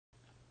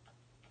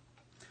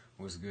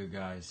What's good,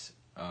 guys?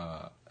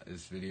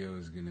 This video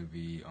is gonna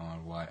be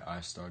on why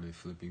I started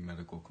flipping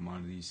medical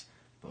commodities.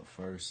 But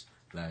first,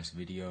 last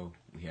video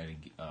we had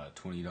a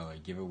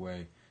 $20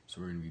 giveaway, so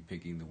we're gonna be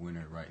picking the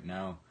winner right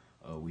now.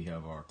 We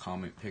have our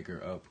comment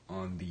picker up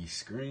on the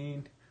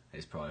screen.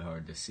 It's probably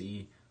hard to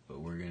see,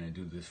 but we're gonna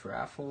do this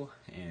raffle,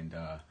 and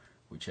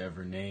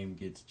whichever name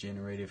gets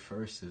generated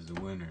first is the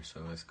winner.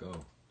 So let's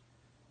go.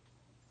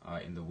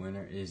 Alright, and the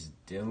winner is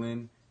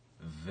Dylan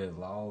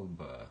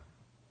Villalba.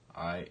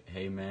 Alright,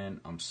 hey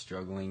man, I'm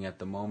struggling at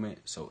the moment,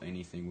 so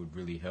anything would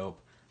really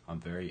help. I'm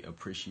very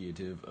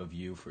appreciative of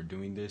you for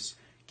doing this.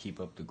 Keep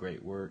up the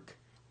great work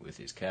with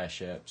his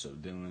Cash App. So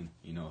Dylan,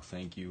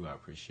 thank you. I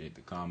appreciate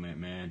the comment,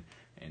 man.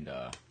 And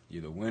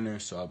you're the winner,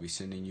 so I'll be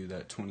sending you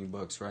that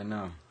 $20 right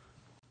now.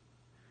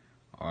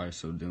 Alright,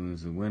 so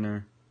Dylan's the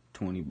winner.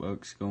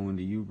 $20 going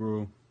to you,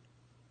 bro.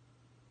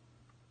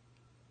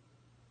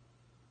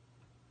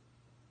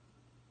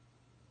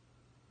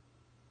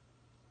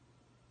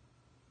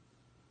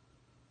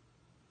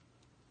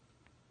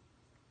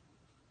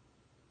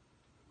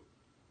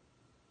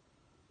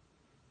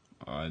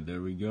 Alright,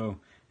 there we go.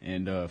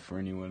 And for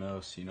anyone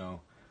else,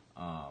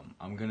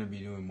 I'm going to be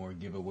doing more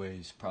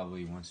giveaways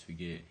probably once we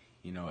get,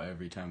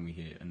 every time we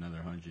hit another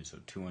 100, so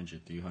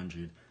 200,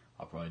 300,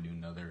 I'll probably do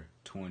another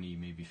 $20,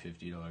 maybe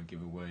 $50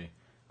 giveaway.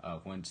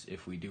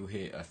 If we do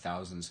hit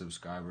 1,000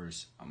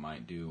 subscribers, I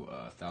might do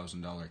a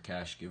 $1,000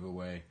 cash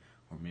giveaway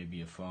or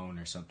maybe a phone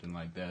or something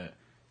like that.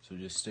 So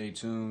just stay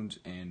tuned,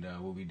 and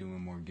we'll be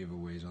doing more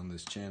giveaways on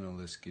this channel.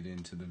 Let's get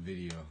into the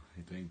video.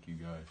 Thank you,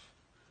 guys.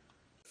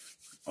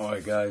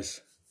 Alright,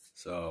 guys,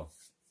 so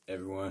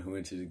everyone who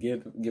entered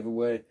the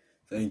giveaway,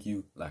 thank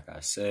you. Like I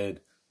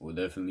said, we'll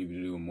definitely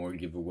be doing more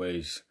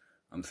giveaways.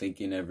 I'm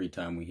thinking every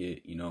time we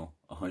hit,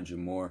 100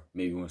 more,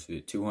 maybe once we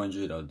hit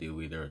 200, I'll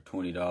do either a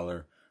 $20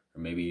 or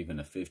maybe even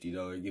a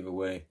 $50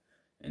 giveaway,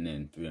 and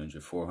then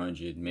 300,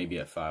 400, maybe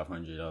at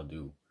 500, I'll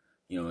do,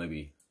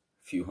 maybe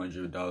a few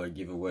 $100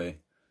 giveaway.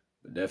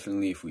 But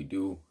definitely if we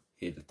do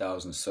hit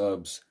 1,000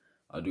 subs,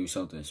 I'll do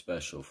something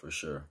special for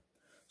sure.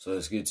 So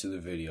let's get to the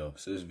video.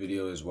 So this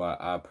video is why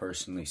I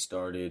personally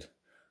started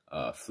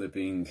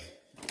flipping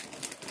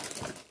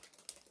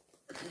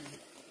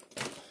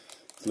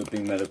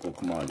medical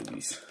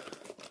commodities.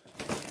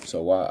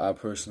 So why I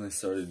personally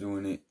started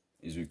doing it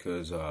is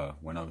because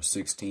when I was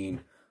 16,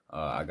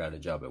 I got a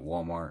job at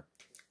Walmart,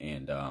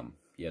 and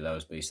yeah, that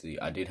was basically,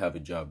 I did have a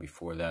job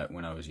before that.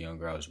 When I was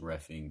younger, I was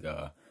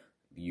reffing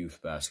youth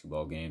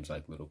basketball games,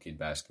 like little kid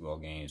basketball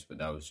games, but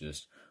that was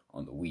just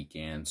on the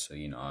weekends, so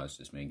I was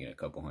just making a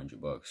couple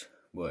 $100.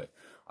 But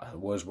I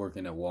was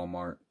working at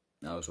Walmart.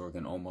 I was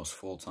working almost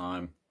full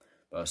time,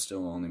 but I was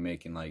still only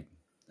making like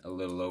a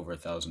little over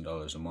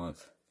 $1,000 a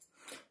month.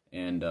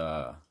 And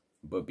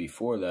but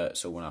before that,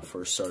 so when I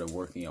first started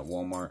working at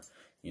Walmart,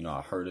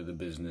 I heard of the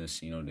business,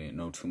 didn't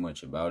know too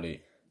much about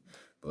it,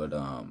 but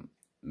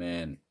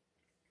man,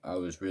 I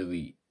was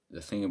really,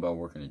 the thing about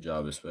working a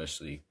job,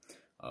 especially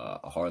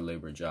a hard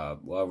labor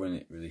job, well, I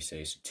wouldn't really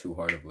say it's too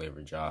hard of a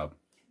labor job,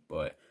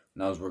 but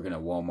when I was working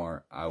at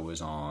Walmart, I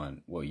was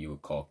on what you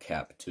would call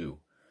Cap 2.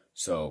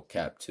 So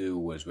Cap 2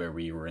 was where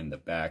we were in the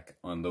back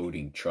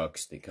unloading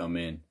trucks that come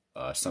in.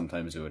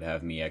 Sometimes it would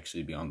have me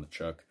actually be on the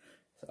truck,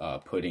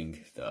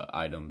 putting the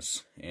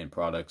items and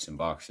products and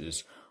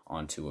boxes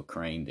onto a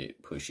crane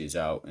that pushes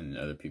out, and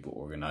other people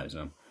organize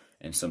them.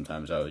 And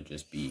sometimes I would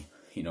just be,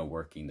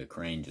 working the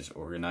crane, just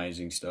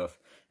organizing stuff.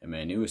 And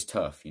man, it was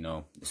tough,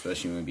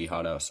 especially when it be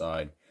hot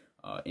outside.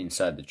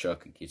 Inside the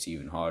truck, it gets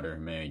even hotter.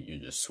 Man, you're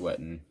just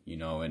sweating,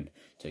 and it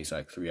takes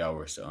like 3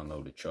 hours to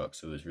unload a truck.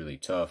 So it was really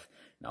tough,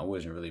 and I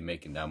wasn't really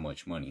making that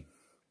much money.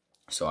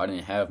 So I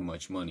didn't have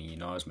much money,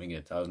 I was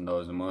making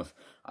 $1,000 a month.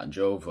 I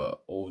drove a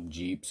old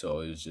Jeep, so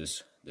it was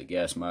just, the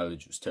gas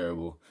mileage was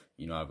terrible.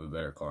 I have a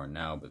better car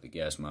now, but the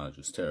gas mileage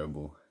was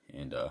terrible.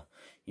 And I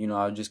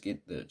would just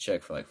get the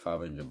check for like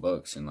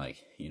 $500, and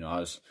like, I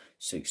was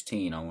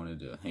 16. I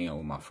wanted to hang out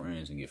with my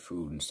friends and get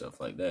food and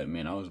stuff like that.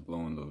 Man, I was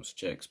blowing those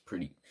checks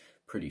pretty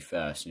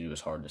fast, and it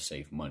was hard to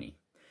save money.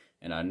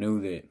 And I knew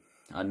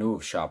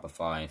of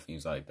Shopify and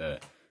things like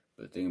that.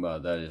 But the thing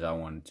about that is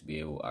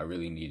I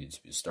really needed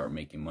to start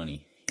making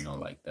money,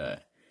 like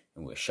that.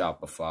 And with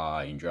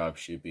Shopify and drop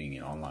shipping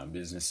and online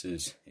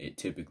businesses, it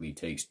typically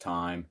takes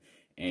time,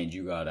 and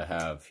you gotta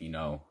have,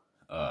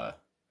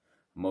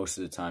 most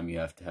of the time you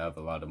have to have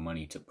a lot of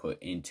money to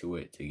put into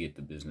it to get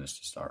the business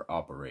to start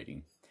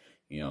operating.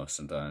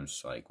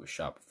 Sometimes like with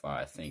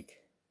Shopify, I think,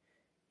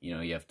 you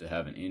have to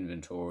have an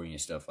inventory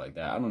and stuff like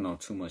that. I don't know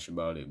too much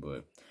about it,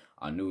 but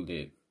I knew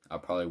that I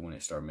probably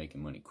wouldn't start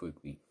making money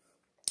quickly.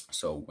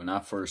 So when I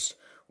first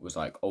was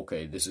like,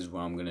 okay, this is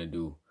what I'm going to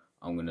do.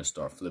 I'm going to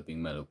start flipping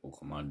medical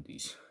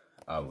commodities.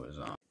 I was,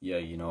 I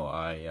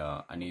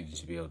needed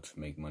to be able to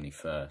make money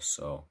fast.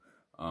 So,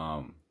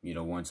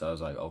 once I was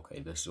like, okay,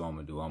 this is what I'm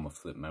going to do. I'm going to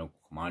flip medical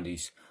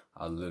commodities.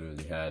 I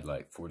literally had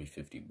like 40,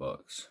 50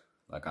 bucks.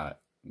 Like I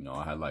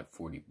had like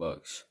 40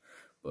 bucks.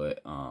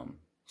 But,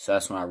 so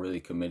that's when I really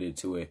committed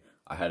to it.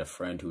 I had a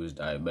friend who was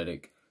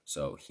diabetic.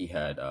 So he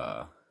had,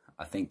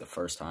 I think the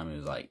first time it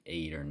was like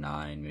 8 or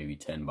 9, maybe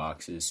 10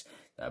 boxes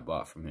that I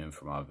bought from him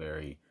for my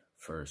very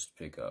first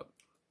pickup.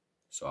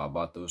 So I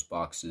bought those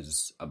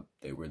boxes.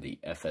 They were the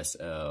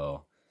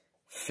FSL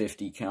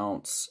 50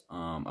 counts.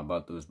 I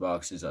bought those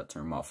boxes. I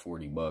turned my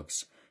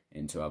 $40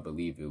 into, I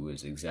believe it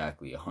was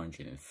exactly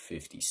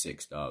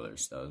 $156.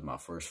 That was my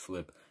first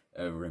flip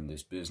ever in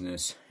this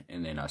business.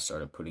 And then I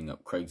started putting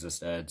up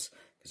Craigslist ads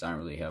because I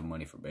didn't really have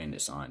money for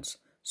bandit signs.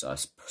 So I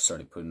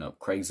started putting up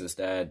Craigslist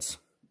ads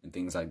and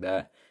things like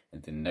that.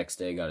 And then the next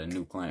day, got a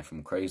new client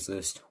from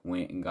Craigslist.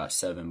 Went and got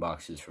 7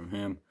 boxes from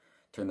him.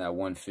 Turned that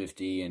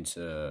 150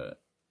 into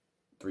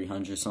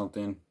 300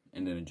 something.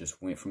 And then it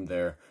just went from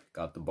there.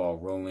 Got the ball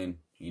rolling.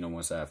 You know,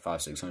 once I had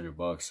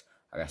 $500-600,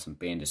 I got some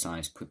bandit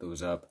signs, put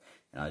those up.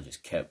 And I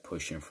just kept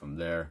pushing from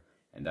there.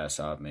 And that's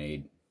how I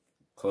made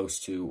close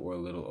to or a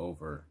little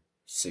over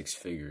 6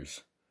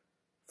 figures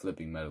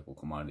flipping medical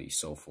commodities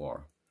so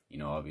far. You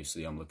know,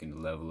 obviously I'm looking to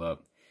level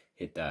up,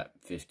 hit that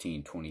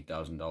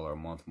 $15,000-20,000 a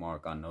month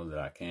mark. I know that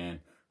I can.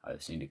 I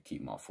just need to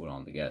keep my foot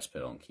on the gas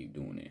pedal and keep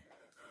doing it.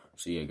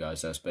 So yeah,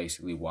 guys, that's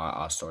basically why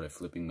I started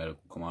flipping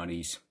medical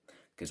commodities,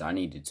 because I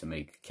needed to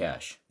make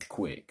cash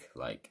quick.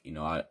 Like, you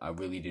know, I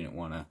really didn't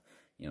want to,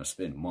 you know,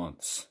 spend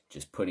months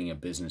just putting a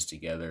business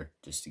together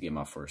just to get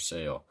my first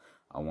sale.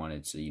 I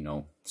wanted to, you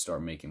know,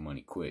 start making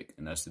money quick.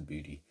 And that's the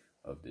beauty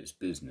of this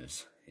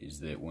business, is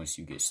that once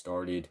you get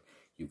started,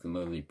 you can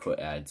literally put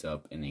ads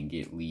up and then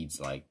get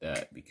leads like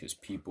that, because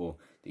people,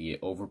 they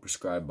get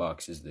overprescribed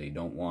boxes they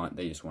don't want.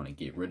 They just want to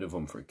get rid of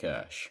them for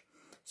cash.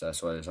 So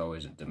that's why there's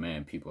always a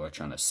demand. People are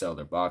trying to sell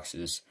their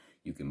boxes.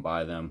 You can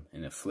buy them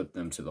and then flip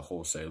them to the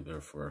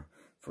wholesaler for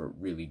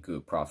really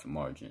good profit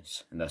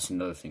margins. And that's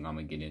another thing I'm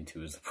going to get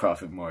into, is the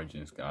profit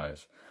margins,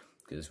 guys.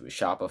 Because with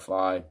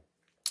Shopify,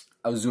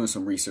 I was doing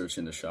some research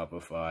into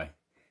Shopify,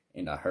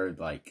 and I heard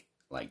like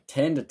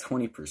 10 to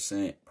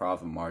 20%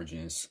 profit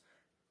margins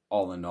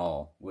all in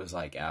all was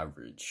like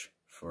average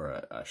for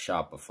a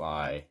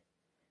Shopify,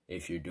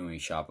 if you're doing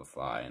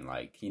Shopify. And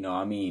like, you know,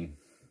 I mean,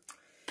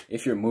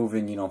 if you're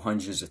moving, you know,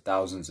 hundreds of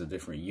thousands of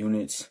different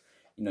units,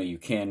 you know, you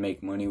can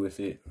make money with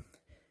it.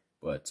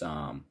 But,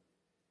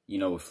 you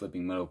know, with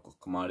flipping medical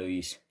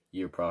commodities,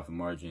 your profit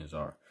margins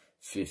are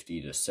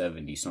 50 to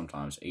 70,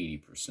 sometimes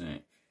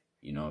 80%.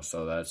 You know,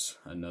 so that's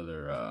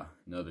another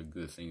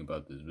good thing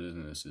about this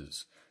business,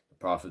 is the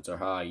profits are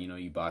high. You know,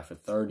 you buy for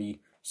 30,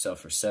 sell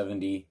for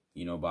 70,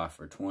 you know, buy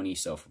for 20,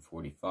 sell for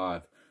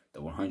 45.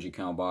 The 100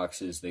 count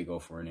boxes, they go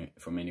for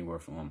from anywhere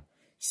from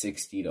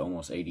 $60 to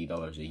almost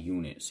 $80 a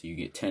unit. So you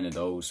get 10 of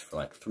those for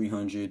like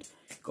 300.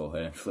 Go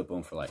ahead and flip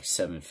them for like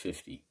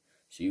 750.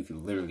 So you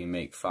can literally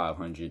make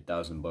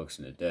 500,000 bucks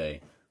in a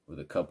day with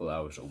a couple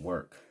hours of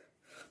work.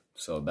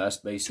 So that's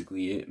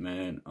basically it,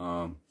 man.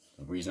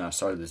 The reason I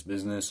started this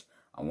business,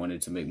 I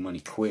wanted to make money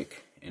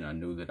quick, and I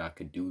knew that I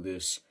could do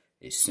this.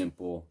 It's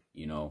simple,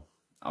 you know.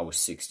 I was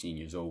 16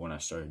 years old when I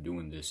started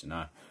doing this, and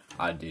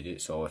I did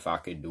it. So if I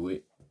could do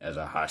it as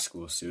a high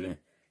school student,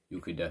 you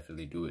could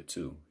definitely do it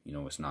too. You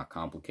know, it's not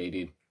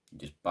complicated. You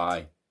just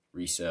buy,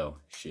 resell,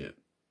 ship.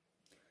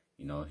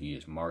 You know, you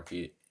just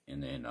market,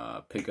 and then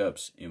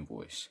pickups,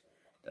 invoice.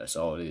 That's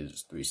all it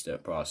is.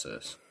 3-step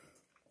process.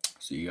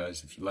 So you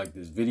guys, if you like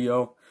this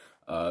video,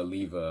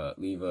 leave a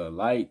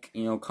like,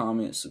 you know,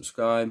 comment,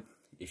 subscribe.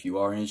 If you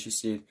are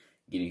interested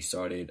getting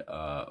started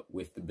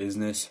with the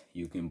business,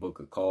 you can book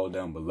a call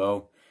down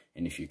below.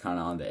 And if you're kind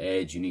of on the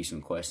edge, you need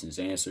some questions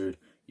answered,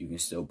 you can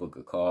still book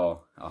a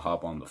call. I'll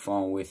hop on the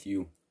phone with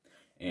you,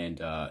 and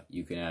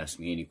you can ask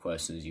me any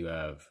questions you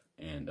have,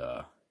 and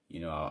you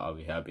know, I'll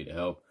be happy to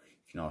help.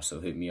 You can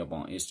also hit me up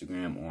on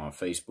Instagram or on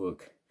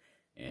Facebook.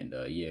 And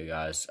yeah,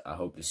 guys, I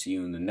hope to see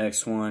you in the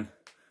next one.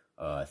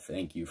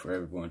 Thank you for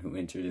everyone who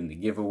entered in the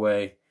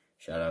giveaway.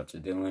 Shout out to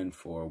Dylan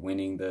for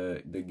winning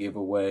the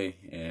giveaway,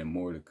 and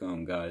more to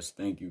come, guys.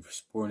 Thank you for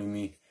supporting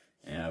me,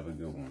 and have a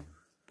good one.